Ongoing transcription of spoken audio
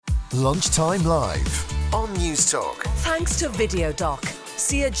Lunchtime Live on News Talk. Thanks to VideoDoc.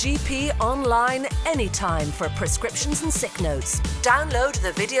 See a GP online anytime for prescriptions and sick notes. Download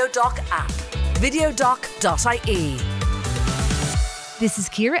the VideoDoc app. videodoc.ie. This is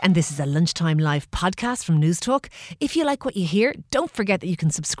Ciara and this is a Lunchtime Live podcast from News Talk. If you like what you hear, don't forget that you can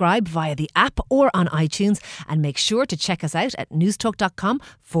subscribe via the app or on iTunes, and make sure to check us out at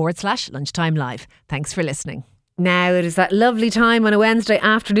newstalk.com/lunchtime live. Thanks for listening. Now it is that lovely time on a Wednesday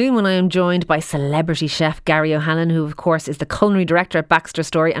afternoon when I am joined by celebrity chef Gary O'Hanlon, who of course is the culinary director at Baxter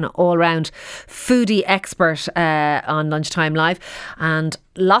Story and an all-round foodie expert on Lunchtime Live. And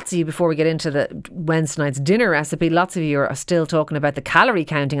lots of you, before we get into the Wednesday night's dinner recipe, lots of you are still talking about the calorie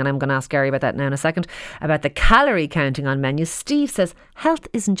counting, and I'm going to ask Gary about that now in a second, about the calorie counting on menus. Steve says health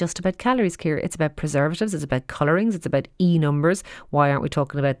isn't just about calories, Ciara. It's about preservatives, it's about colourings, it's about numbers. Why aren't we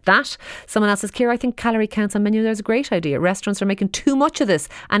talking about that? Someone else says, Ciara, I think calorie counts on menus is a great idea. Restaurants are making too much of this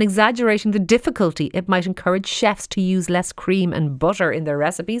and exaggerating the difficulty. It might encourage chefs to use less cream and butter in their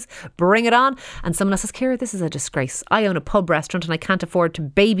recipes. Bring it on. And someone else says, Ciara, this is a disgrace. I own a pub restaurant and I can't afford to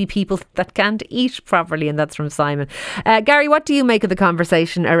baby people that can't eat properly. And that's from Simon. Gary, what do you make of the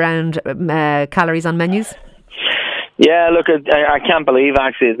conversation around calories on menus? Yeah, look, I can't believe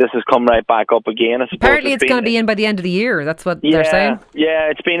actually this has come right back up again. Apparently it's going to be in by the end of the year. That's what they're saying.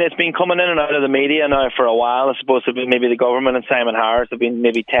 Yeah, it's been coming in and out of the media now for a while. It's supposed to be maybe the government and Simon Harris have been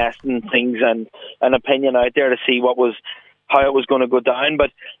maybe testing things and an opinion out there to see how it was going to go down.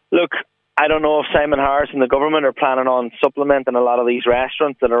 But look, I don't know if Simon Harris and the government are planning on supplementing a lot of these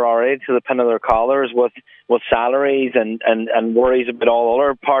restaurants that are already to the pin of their collars with salaries and worries about all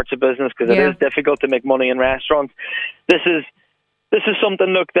other parts of business, because it is difficult to make money in restaurants. This is something,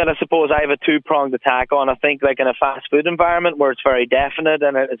 look, that I suppose I have a two-pronged attack on. I think like in a fast food environment where it's very definite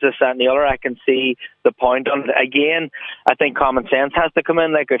and it's this, that and the other, I can see the point on it. Again, I think common sense has to come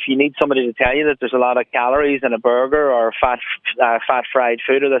in. Like if you need somebody to tell you that there's a lot of calories in a burger or fat fried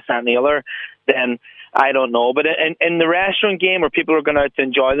food or this, that and the other, then I don't know. But in the restaurant game where people are going out to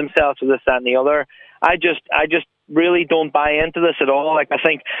enjoy themselves with this, that and the other, I just really don't buy into this at all. Like I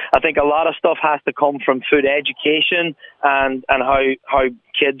think a lot of stuff has to come from food education and how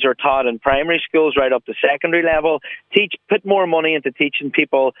kids are taught in primary schools right up to secondary level. Put more money into teaching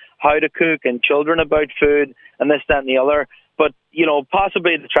people how to cook and children about food and this, that and the other. But, you know,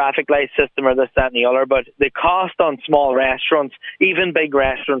 possibly the traffic light system or this, that and the other. But the cost on small restaurants, even big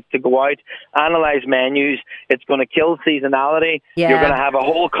restaurants, to go out, analyse menus, it's going to kill seasonality. Yeah. You're going to have a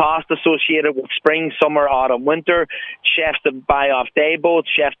whole cost associated with spring, summer, autumn, winter. Chefs that buy off day boats,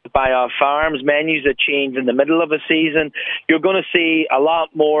 chefs that buy off farms, menus that change in the middle of a season. You're going to see a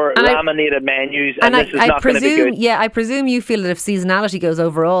lot more laminated menus, and this is not going to be good. Yeah, I presume you feel that if seasonality goes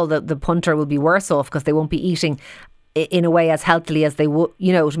overall, the punter will be worse off because they won't be eating in a way as healthily as they would.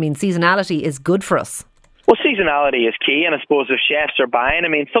 You know what I mean? Seasonality is good for us. Well, seasonality is key, and I suppose if chefs are buying, I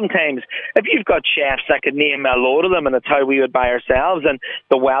mean, sometimes if you've got chefs, I could name a load of them, and it's how we would buy ourselves, and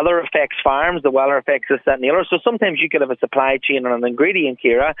the weather affects farms, the weather affects this, that and the other. So sometimes you could have a supply chain on an ingredient,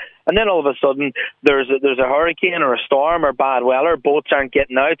 Ciara, and then all of a sudden there's a hurricane or a storm or bad weather, boats aren't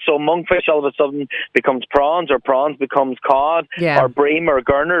getting out, so monkfish all of a sudden becomes prawns, or prawns becomes cod, or bream or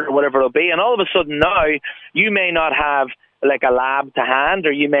gurnard or whatever it'll be, and all of a sudden now you may not have like a lab to hand,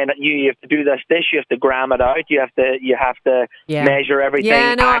 or you may not. You have to do this dish. You have to gram it out. You have to measure everything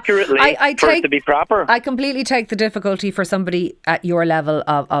accurately for it to be proper. I completely take the difficulty for somebody at your level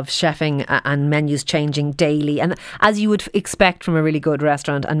of chefing and menus changing daily, and as you would expect from a really good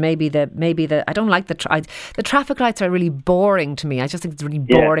restaurant. And maybe the I don't like the traffic lights are really boring to me. I just think it's a really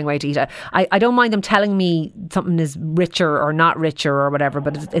boring way to eat. I don't mind them telling me something is richer or not richer or whatever,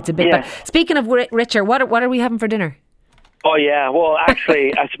 but it's a bit. But speaking of richer, what are we having for dinner? Oh yeah, well actually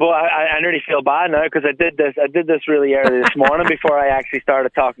I suppose I nearly feel bad now because I did this really early this morning before I actually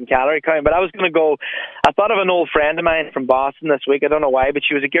started talking calorie counting. But I was going to go, I thought of an old friend of mine from Boston this week. I don't know why, but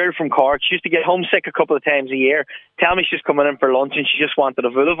she was a girl from Cork. She used to get homesick a couple of times a year, tell me she's coming in for lunch and she just wanted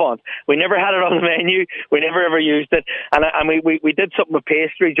a vol-au-vent. We never had it on the menu, we never ever used it, and we did something with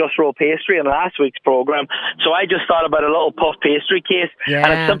pastry, just roll pastry in last week's programme. So I just thought about a little puff pastry case and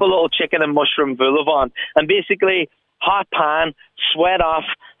a simple little chicken and mushroom vol-au-vent, and basically hot pan, sweat off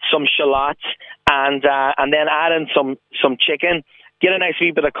some shallots, and then add in some chicken. Get a nice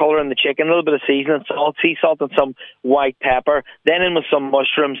wee bit of colour in the chicken, a little bit of seasoning, salt, sea salt and some white pepper. Then in with some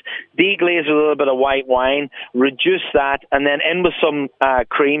mushrooms, deglaze with a little bit of white wine, reduce that, and then in with some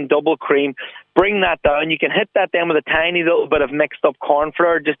cream, double cream. Bring that down. You can hit that then with a tiny little bit of mixed up corn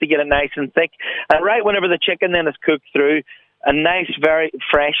flour just to get it nice and thick. And right whenever the chicken then is cooked through, a nice, very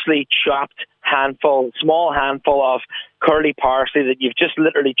freshly chopped small handful of curly parsley that you've just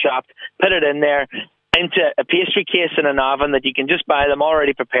literally chopped, put it in there, into a pastry case in an oven that you can just buy them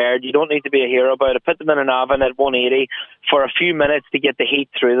already prepared. You don't need to be a hero about it. Put them in an oven at 180 for a few minutes to get the heat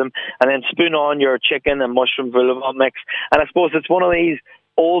through them, and then spoon on your chicken and mushroom vol-au-vent mix. And I suppose it's one of these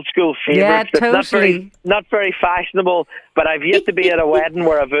old school favourites that's not very fashionable, but I've yet to be at a wedding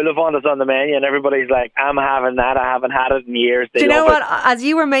where a vol-au-vent is on the menu and everybody's like, I'm having that, I haven't had it in years. Do you know what, as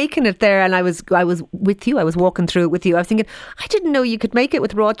you were making it there, and I was with you, I was walking through it with you, I was thinking, I didn't know you could make it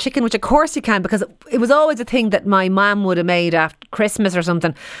with raw chicken, which of course you can, because it was always a thing that my mum would have made after Christmas or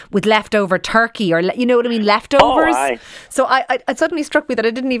something with leftover turkey, or you know what I mean, leftovers. So it suddenly struck me that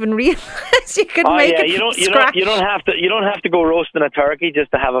I didn't even realise you could make it from scratch. You don't have to go roasting a turkey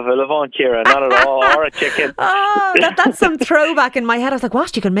just to have a vol-au-vent, Ciara, not at all, or a chicken. Oh, that's some throwback in my head. I was like,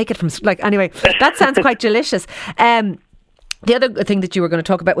 what, you can make it from, anyway, that sounds quite delicious. The other thing that you were going to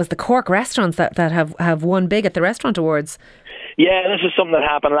talk about was the Cork restaurants that have won big at the Restaurant Awards. Yeah, this is something that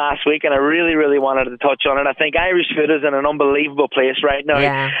happened last week, and I really, really wanted to touch on it. I think Irish food is in an unbelievable place right now.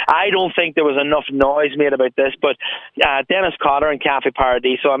 Yeah. I don't think there was enough noise made about this, but Dennis Cotter and Cafe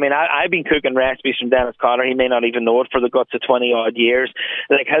Paradiso, I mean, I've been cooking recipes from Dennis Cotter. He may not even know it for the guts of 20-odd years.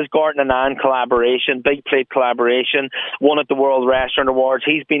 Like his Gordon and Ann collaboration, Big Plate collaboration, won at the World Restaurant Awards.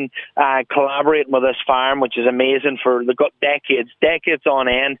 He's been collaborating with this farm, which is amazing, for the decades on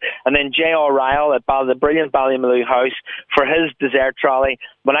end. And then J.R. Ryle at the brilliant Ballymaloe House for his dessert trolley.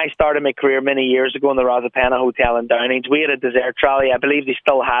 When I started my career many years ago in the Rosapena Hotel in Downings, we had a dessert trolley. I believe they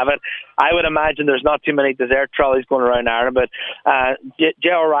still have it. I would imagine there's not too many dessert trolleys going around Ireland, but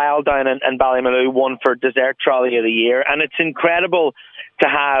J.R. Ryle down in Ballymaloe won for Dessert Trolley of the Year, and it's incredible to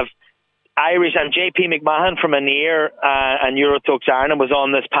have Irish, and JP McMahon from Anir and Eurotux Ireland was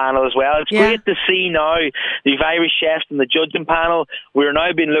on this panel as well. It's great to see now these Irish chefs in the judging panel. We're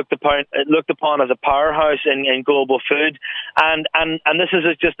now being looked upon as a powerhouse in global food, and this is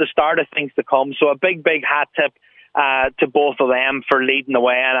just the start of things to come. So a big hat tip to both of them for leading the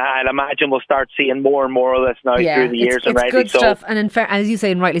way, and I'd imagine we'll start seeing more and more of this now through the years. It's good stuff, and in fact, as you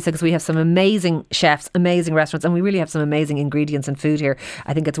say, and rightly so, because we have some amazing chefs, amazing restaurants, and we really have some amazing ingredients and food here.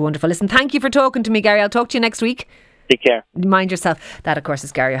 I think it's wonderful. Listen, thank you for talking to me, Gary. I'll talk to you next week. Take care. Mind yourself. That, of course,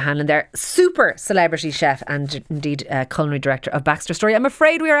 is Gary O'Hanlon there, super celebrity chef and indeed culinary director of Baxter Story. I'm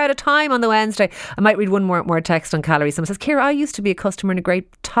afraid we are out of time on the Wednesday. I might read one more text on calories. Someone says, Ciara, I used to be a customer in a great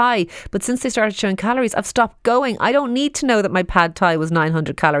Thai, but since they started showing calories, I've stopped going. I don't need to know that my pad Thai was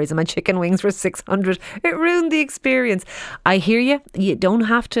 900 calories and my chicken wings were 600. It ruined the experience. I hear you. You don't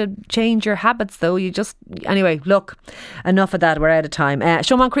have to change your habits, though. Anyway, look, enough of that. We're out of time.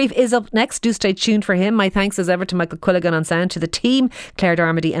 Sean Moncrief is up next. Do stay tuned for him. My thanks as ever to Michael Quilligan on sound, to the team, Claire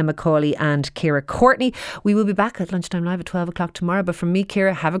Darmody, Emma Cawley and Ciara Courtney. We will be back at Lunchtime Live at 12 o'clock tomorrow, but from me,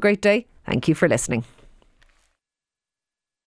 Ciara, have a great day. Thank you for listening.